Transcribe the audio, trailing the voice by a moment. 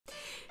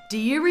Do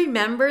you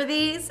remember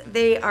these?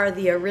 They are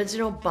the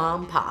original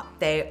Bomb Pop.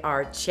 They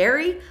are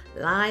cherry,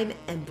 lime,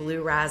 and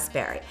blue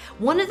raspberry.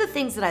 One of the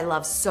things that I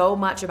love so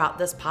much about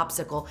this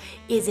popsicle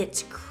is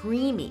it's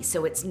creamy,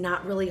 so it's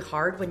not really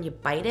hard when you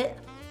bite it.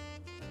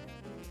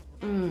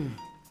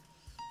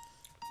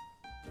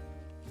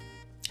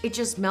 It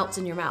just melts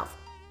in your mouth.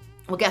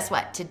 Well, guess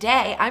what?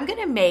 Today, I'm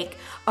gonna make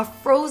a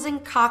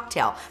frozen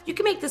cocktail. You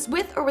can make this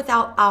with or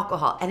without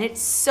alcohol, and it's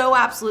so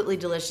absolutely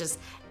delicious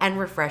and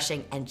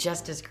refreshing and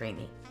just as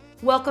creamy.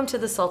 Welcome to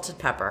the Salted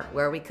Pepper,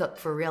 where we cook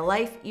for real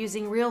life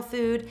using real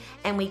food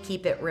and we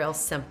keep it real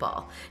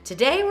simple.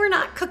 Today we're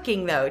not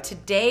cooking though.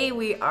 Today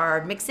we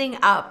are mixing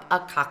up a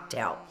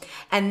cocktail.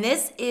 And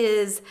this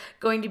is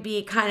going to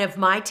be kind of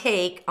my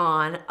take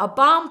on a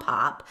Bomb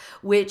Pop,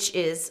 which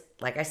is,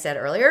 like I said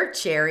earlier,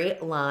 cherry,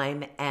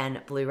 lime,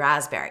 and blue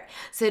raspberry.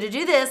 So to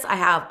do this, I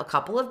have a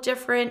couple of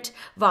different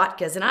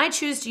vodkas, and I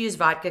choose to use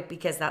vodka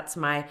because that's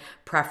my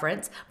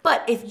preference.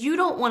 But if you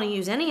don't want to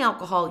use any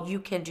alcohol, you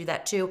can do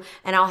that too,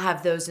 and I'll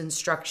have those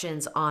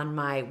instructions on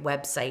my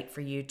website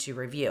for you to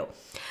review.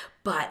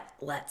 But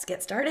let's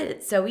get started.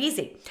 It's so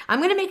easy.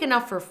 I'm gonna make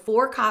enough for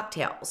 4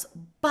 cocktails,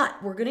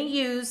 but we're gonna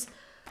use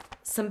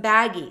some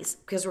baggies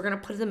because we're gonna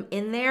put them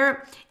in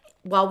there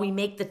while we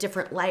make the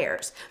different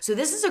layers. So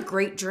this is a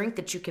great drink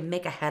that you can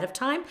make ahead of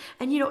time,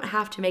 and you don't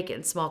have to make it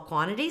in small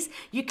quantities.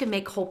 You can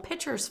make whole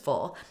pitchers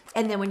full,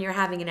 and then when you're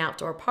having an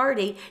outdoor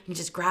party, you can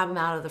just grab them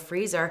out of the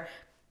freezer,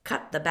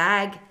 cut the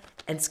bag,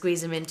 and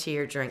squeeze them into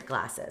your drink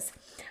glasses.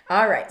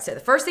 All right, so the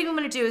first thing I'm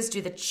gonna do is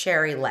do the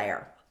cherry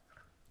layer.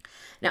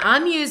 Now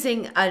I'm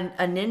using a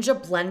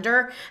Ninja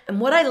blender, and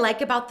what I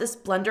like about this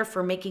blender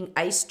for making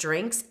iced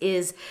drinks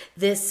is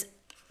this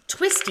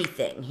twisty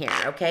thing here,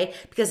 okay?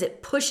 Because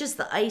it pushes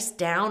the ice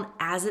down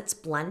as it's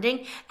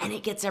blending and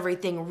it gets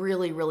everything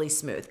really, really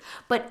smooth.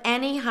 But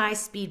any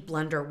high-speed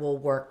blender will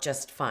work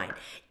just fine.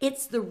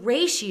 It's the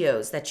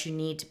ratios that you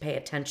need to pay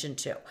attention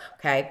to,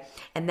 okay?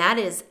 And that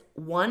is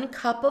 1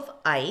 cup of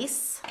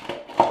ice.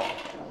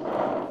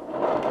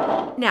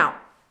 Now,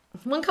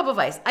 1 cup of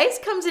ice. Ice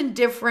comes in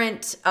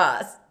different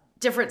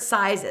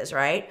sizes,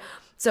 right?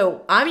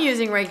 So I'm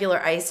using regular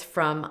ice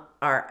from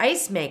our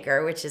ice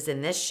maker, which is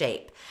in this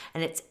shape,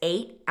 and it's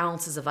 8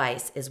 ounces of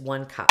ice is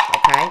 1 cup,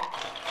 okay?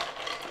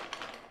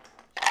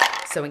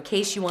 So in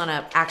case you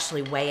wanna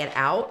actually weigh it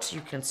out,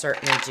 you can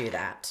certainly do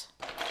that.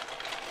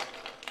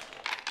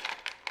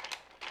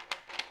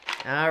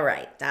 All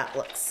right, that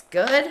looks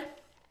good.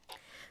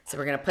 So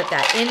we're gonna put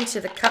that into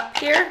the cup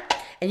here.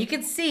 And you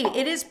can see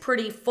it is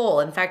pretty full.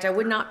 In fact, I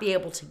would not be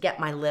able to get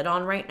my lid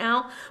on right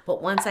now,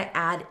 but once I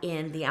add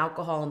in the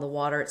alcohol and the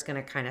water, it's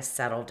gonna kind of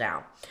settle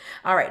down.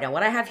 All right, now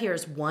what I have here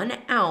is 1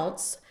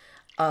 ounce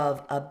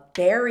of a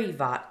berry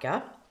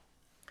vodka.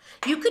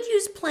 You could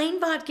use plain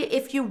vodka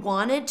if you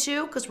wanted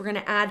to, because we're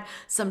gonna add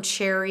some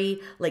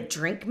cherry like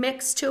drink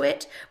mix to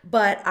it,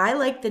 but I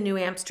like the New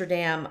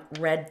Amsterdam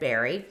red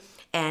berry,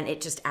 and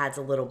it just adds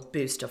a little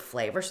boost of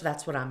flavor, so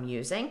that's what I'm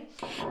using.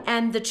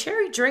 And the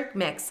cherry drink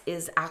mix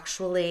is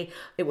actually,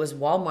 it was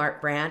Walmart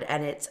brand,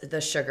 and it's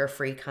the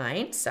sugar-free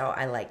kind, so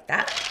I like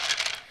that.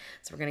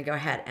 So we're gonna go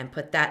ahead and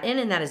put that in,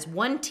 and that is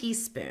 1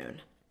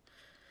 teaspoon.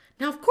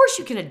 Now, of course,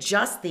 you can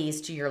adjust these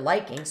to your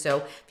liking, so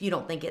if you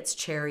don't think it's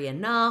cherry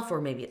enough,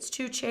 or maybe it's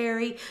too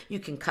cherry, you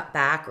can cut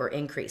back or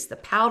increase. The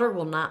powder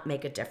will not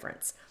make a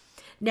difference.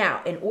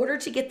 Now, in order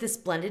to get this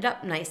blended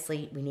up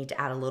nicely, we need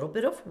to add a little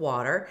bit of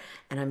water,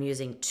 and I'm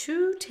using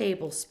 2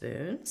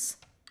 tablespoons.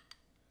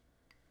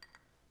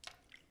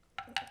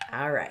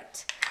 All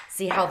right.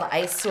 See how the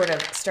ice sort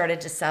of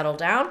started to settle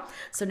down?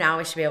 So now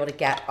we should be able to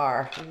get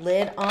our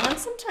lid on.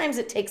 Sometimes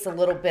it takes a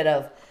little bit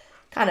of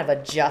kind of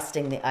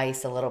adjusting the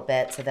ice a little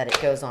bit so that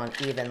it goes on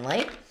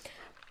evenly.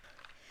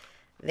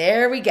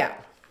 There we go.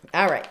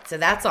 All right, so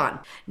that's on.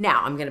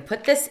 Now, I'm gonna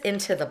put this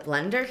into the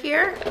blender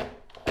here.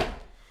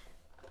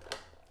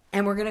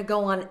 And we're gonna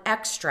go on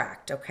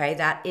extract, okay?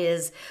 That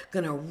is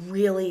gonna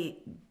really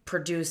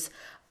produce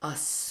a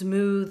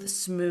smooth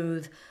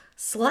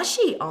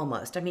slushy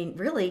almost. I mean,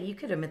 really, you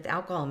could omit the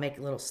alcohol and make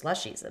little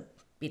slushies. It'd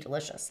be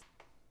delicious.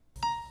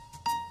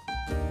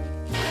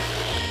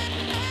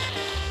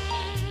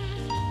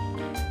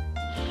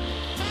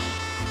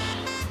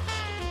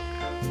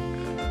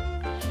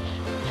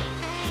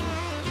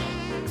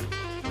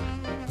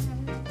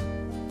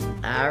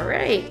 All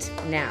right,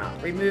 now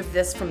remove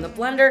this from the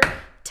blender.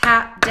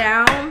 Tap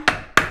down,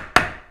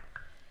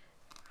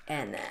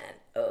 and then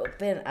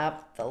open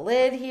up the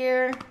lid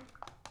here,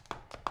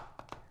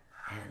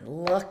 and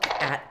look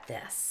at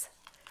this.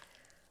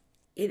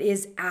 It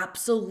is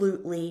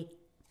absolutely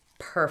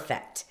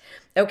perfect.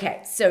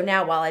 Okay, so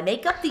now while I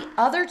make up the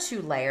other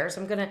 2 layers,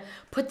 I'm gonna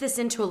put this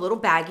into a little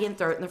baggie and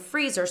throw it in the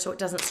freezer so it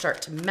doesn't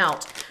start to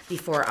melt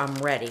before I'm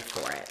ready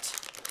for it.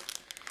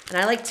 And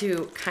I like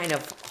to kind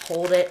of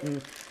hold it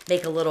and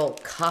make a little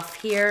cuff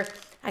here.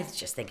 I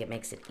just think it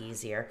makes it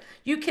easier.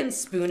 You can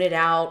spoon it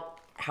out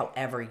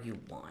however you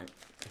want.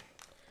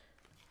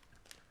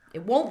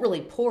 It won't really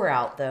pour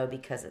out though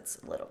because it's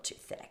a little too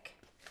thick.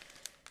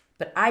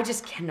 But I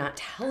just cannot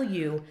tell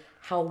you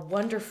how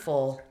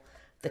wonderful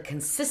the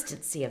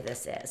consistency of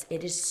this is.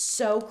 It is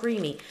so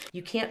creamy.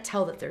 You can't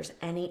tell that there's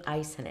any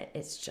ice in it.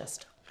 It's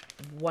just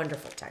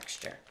wonderful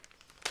texture.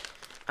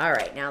 All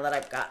right, now that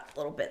I've got a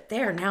little bit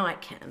there, now I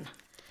can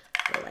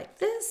go like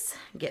this,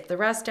 get the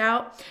rest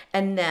out,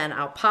 and then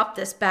I'll pop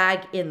this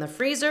bag in the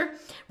freezer,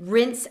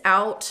 rinse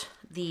out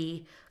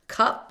the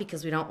cup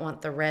because we don't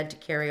want the red to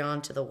carry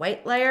on to the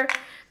white layer,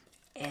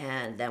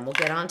 and then we'll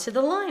get on to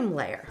the lime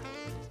layer.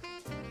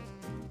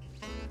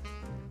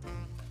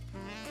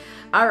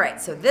 All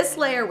right, so this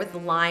layer with the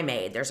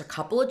limeade, there's a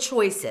couple of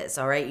choices,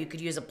 all right? You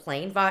could use a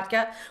plain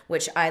vodka,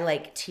 which I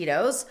like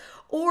Tito's,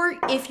 or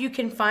if you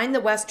can find the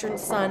Western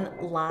Sun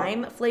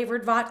lime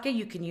flavored vodka,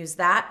 you can use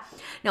that.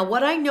 Now,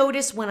 what I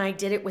noticed when I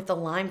did it with the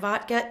lime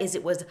vodka is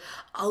it was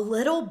a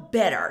little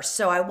bitter,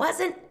 so I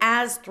wasn't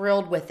as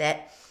thrilled with it.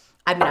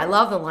 I mean, I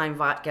love the lime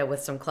vodka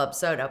with some club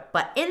soda,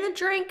 but in the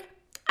drink,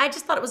 I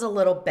just thought it was a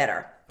little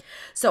bitter.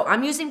 So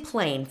I'm using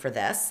plain for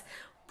this.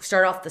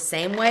 Start off the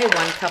same way, 1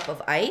 cup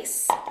of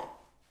ice,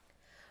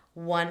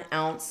 1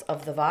 ounce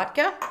of the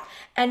vodka.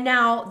 And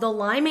now the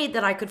limeade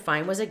that I could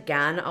find was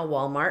again a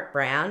Walmart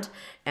brand,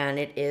 and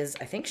it is,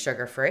 I think,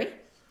 sugar-free.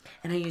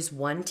 And I use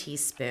 1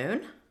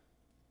 teaspoon.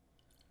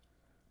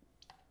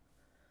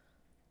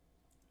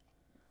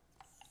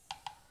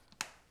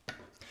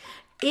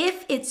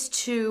 If it's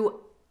too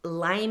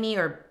limey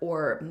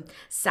or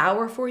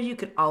sour for you, you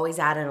could always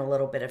add in a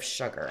little bit of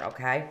sugar,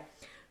 okay?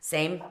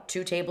 Same,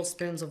 2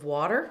 tablespoons of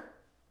water.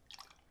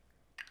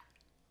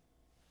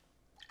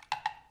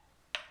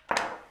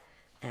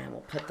 And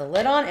we'll put the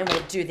lid on and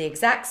we'll do the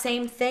exact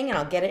same thing, and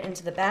I'll get it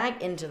into the bag,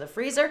 into the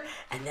freezer,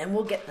 and then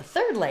we'll get the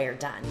 3rd layer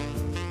done.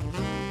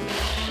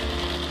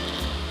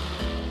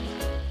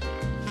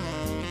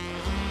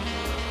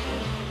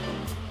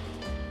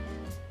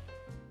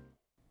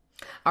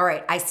 All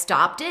right, I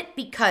stopped it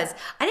because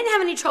I didn't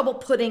have any trouble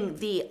putting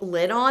the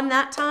lid on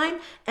that time,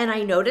 and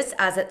I noticed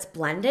as it's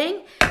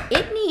blending,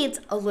 it needs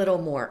a little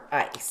more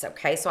ice,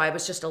 okay? So I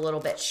was just a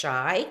little bit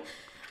shy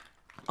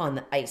on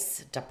the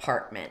ice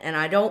department, and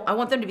I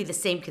want them to be the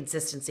same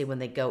consistency when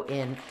they go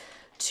in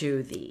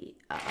to the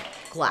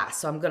glass.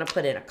 So I'm gonna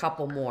put in a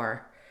couple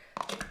more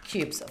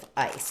cubes of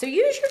ice. So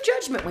use your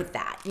judgment with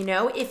that. You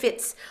know, if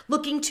it's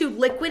looking too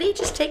liquidy,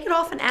 just take it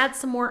off and add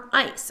some more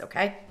ice,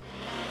 okay?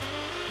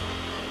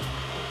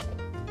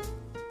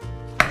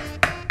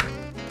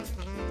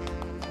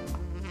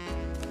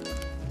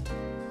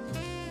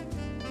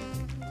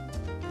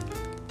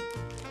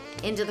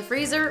 Into the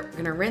freezer, we're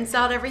gonna rinse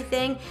out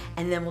everything,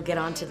 and then we'll get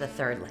on to the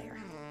 3rd layer.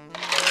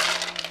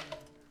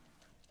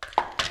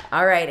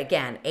 All right,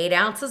 again, 8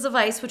 ounces of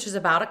ice, which is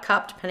about a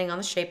cup, depending on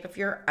the shape of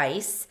your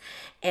ice,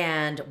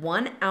 and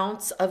 1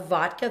 ounce of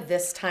vodka.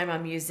 This time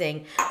I'm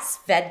using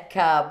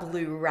Limeade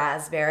Blue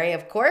Raspberry,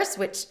 of course,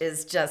 which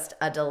is just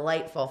a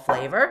delightful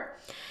flavor.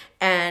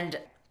 And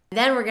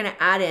then we're gonna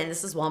add in,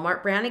 this is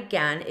Walmart brand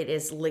again, it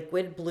is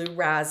Limeade Blue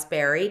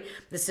Raspberry.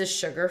 This is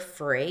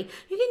sugar-free.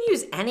 You can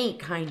use any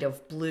kind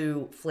of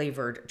blue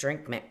flavored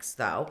drink mix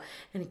though.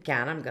 And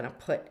again, I'm gonna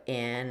put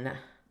in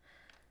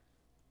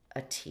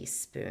a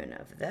teaspoon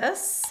of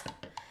this.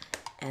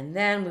 And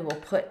then we will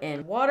put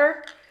in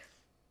water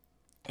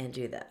and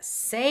do the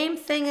same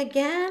thing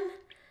again.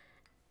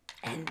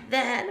 And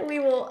then we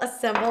will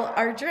assemble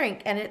our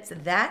drink, and it's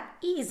that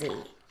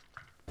easy.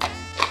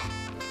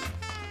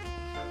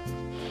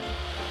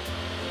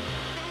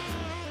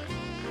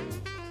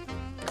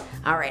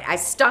 All right, I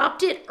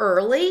stopped it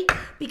early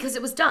because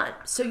it was done.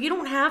 So you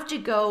don't have to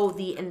go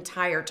the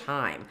entire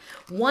time.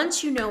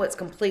 Once you know it's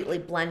completely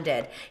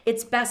blended,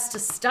 it's best to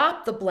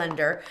stop the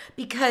blender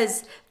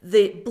because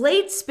the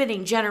blade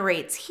spinning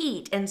generates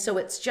heat, and so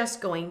it's just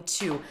going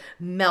to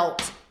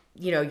melt,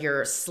 you know,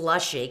 your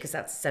slushy, because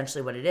that's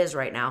essentially what it is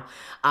right now,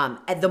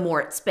 the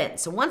more it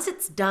spins. So once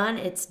it's done,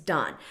 it's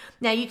done.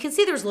 Now you can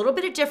see there's a little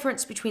bit of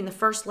difference between the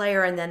 1st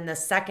layer and then the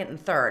 2nd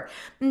and 3rd.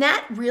 And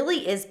that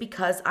really is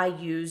because I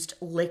used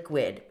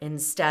liquid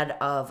instead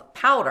of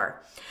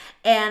powder.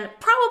 And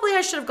probably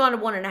I should have gone to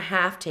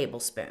 1.5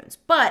 tablespoons,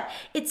 but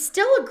it's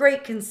still a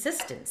great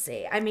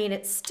consistency. I mean,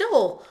 it's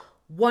still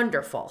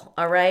wonderful,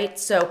 all right?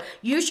 So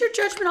use your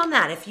judgment on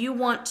that. If you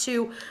want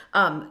to,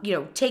 you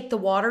know, take the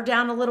water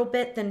down a little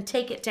bit, then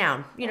take it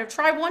down. You know,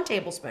 try 1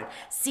 tablespoon.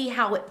 See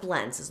how it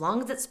blends. As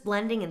long as it's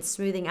blending and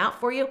smoothing out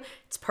for you,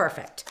 it's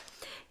perfect.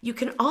 You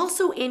can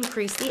also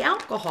increase the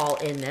alcohol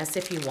in this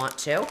if you want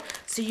to.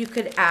 So you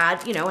could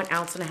add, you know, 1.5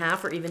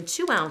 ounces or even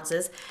 2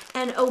 ounces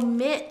and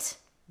omit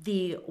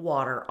the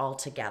water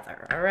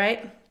altogether, all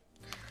right?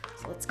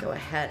 So let's go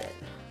ahead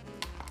and,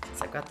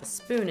 since I've got the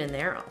spoon in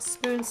there, I'll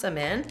spoon some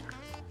in.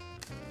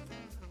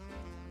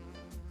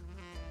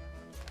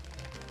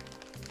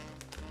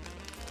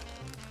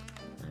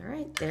 All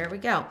right, there we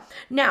go.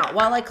 Now,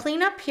 while I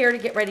clean up here to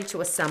get ready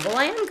to assemble,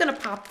 I am gonna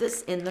pop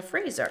this in the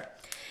freezer.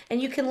 And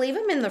you can leave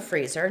them in the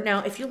freezer. Now,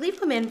 if you leave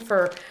them in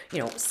for, you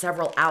know,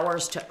 several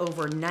hours to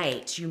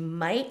overnight, you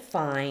might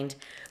find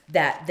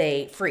that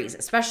they freeze,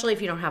 especially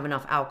if you don't have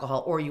enough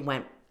alcohol or you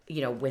went,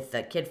 you know, with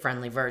the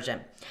kid-friendly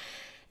version.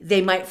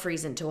 they might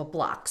freeze into a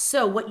block.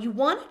 So what you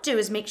want to do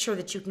is make sure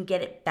that you can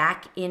get it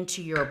back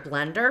into your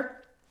blender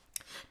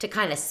to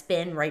kind of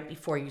spin right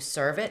before you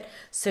serve it.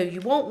 So you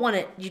don't want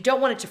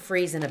it to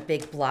freeze in a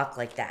big block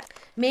like that.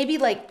 Maybe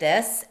like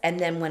this, and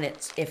then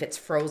if it's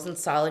frozen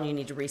solid, you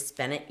need to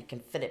respin it, you can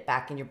fit it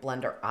back in your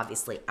blender,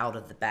 obviously out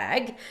of the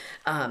bag.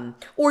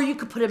 Or you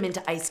could put them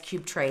into ice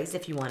cube trays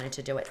if you wanted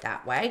to do it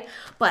that way.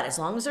 But as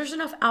long as there's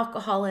enough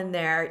alcohol in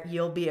there,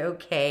 you'll be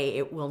okay.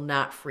 It will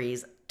not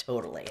freeze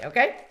totally,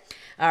 okay?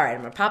 All right,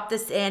 I'm gonna pop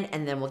this in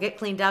and then we'll get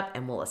cleaned up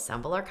and we'll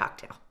assemble our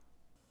cocktail.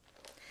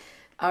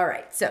 All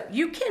right, so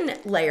you can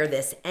layer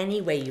this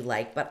any way you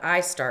like, but I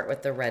start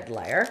with the red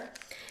layer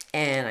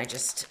and I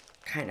just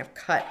kind of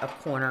cut a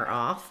corner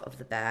off of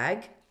the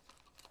bag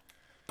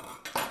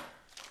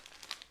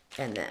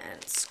and then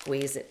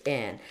squeeze it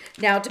in.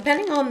 Now,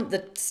 depending on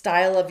the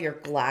style of your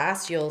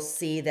glass, you'll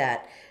see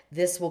that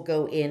this will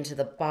go into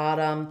the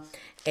bottom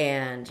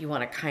and you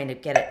want to kind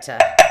of get it to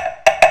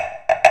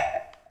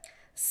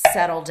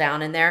settle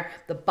down in there.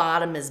 The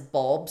bottom is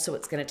bulb, so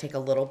it's going to take a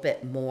little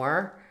bit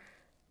more.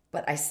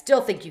 But I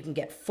still think you can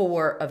get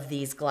 4 of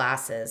these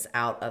glasses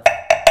out of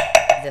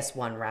this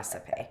one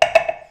recipe.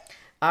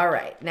 All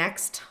right,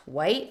 next,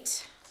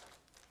 white.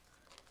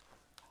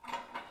 I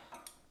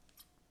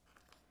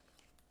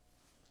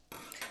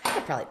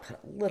could probably put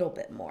a little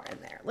bit more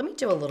in there. Let me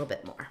do a little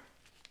bit more.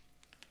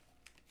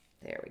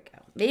 There we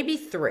go. Maybe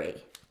 3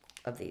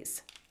 of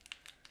these.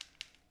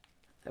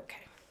 Okay.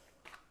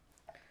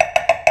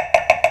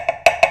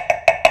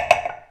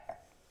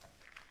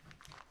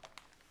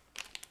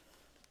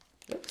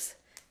 Oops.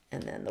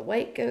 And then the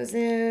white goes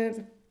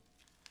in.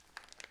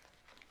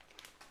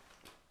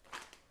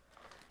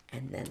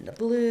 And then the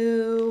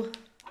blue.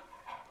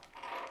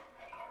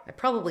 I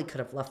probably could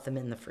have left them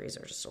in the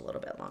freezer just a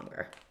little bit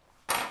longer.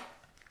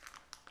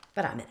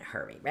 But I'm in a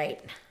hurry,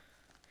 right?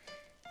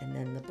 And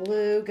then the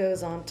blue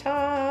goes on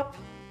top,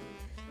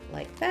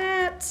 like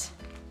that.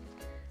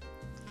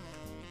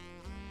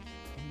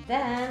 And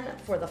then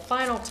for the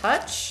final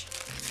touch,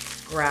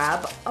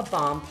 grab a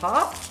Bomb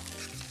Pop.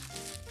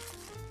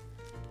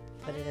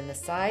 Put it in the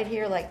side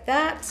here like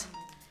that,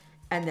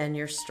 and then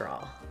your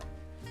straw.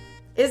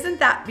 Isn't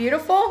that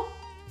beautiful?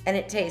 And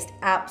it tastes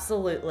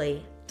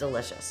absolutely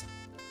delicious.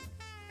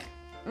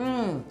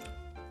 Oh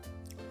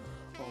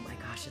my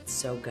gosh, it's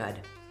so good.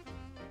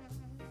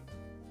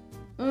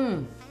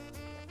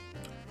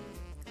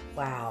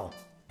 Wow.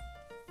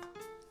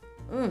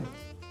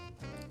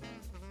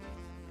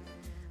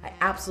 I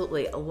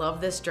absolutely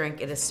love this drink.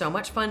 It is so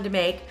much fun to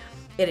make.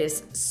 It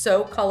is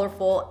so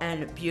colorful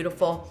and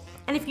beautiful.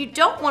 And if you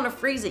don't want to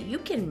freeze it, you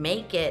can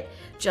make it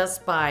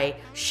just by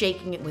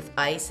shaking it with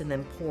ice and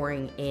then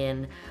pouring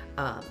in,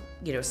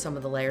 you know, some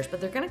of the layers,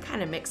 but they're going to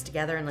kind of mix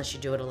together unless you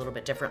do it a little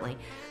bit differently.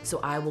 So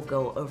I will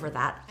go over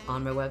that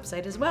on my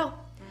website as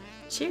well.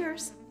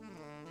 Cheers.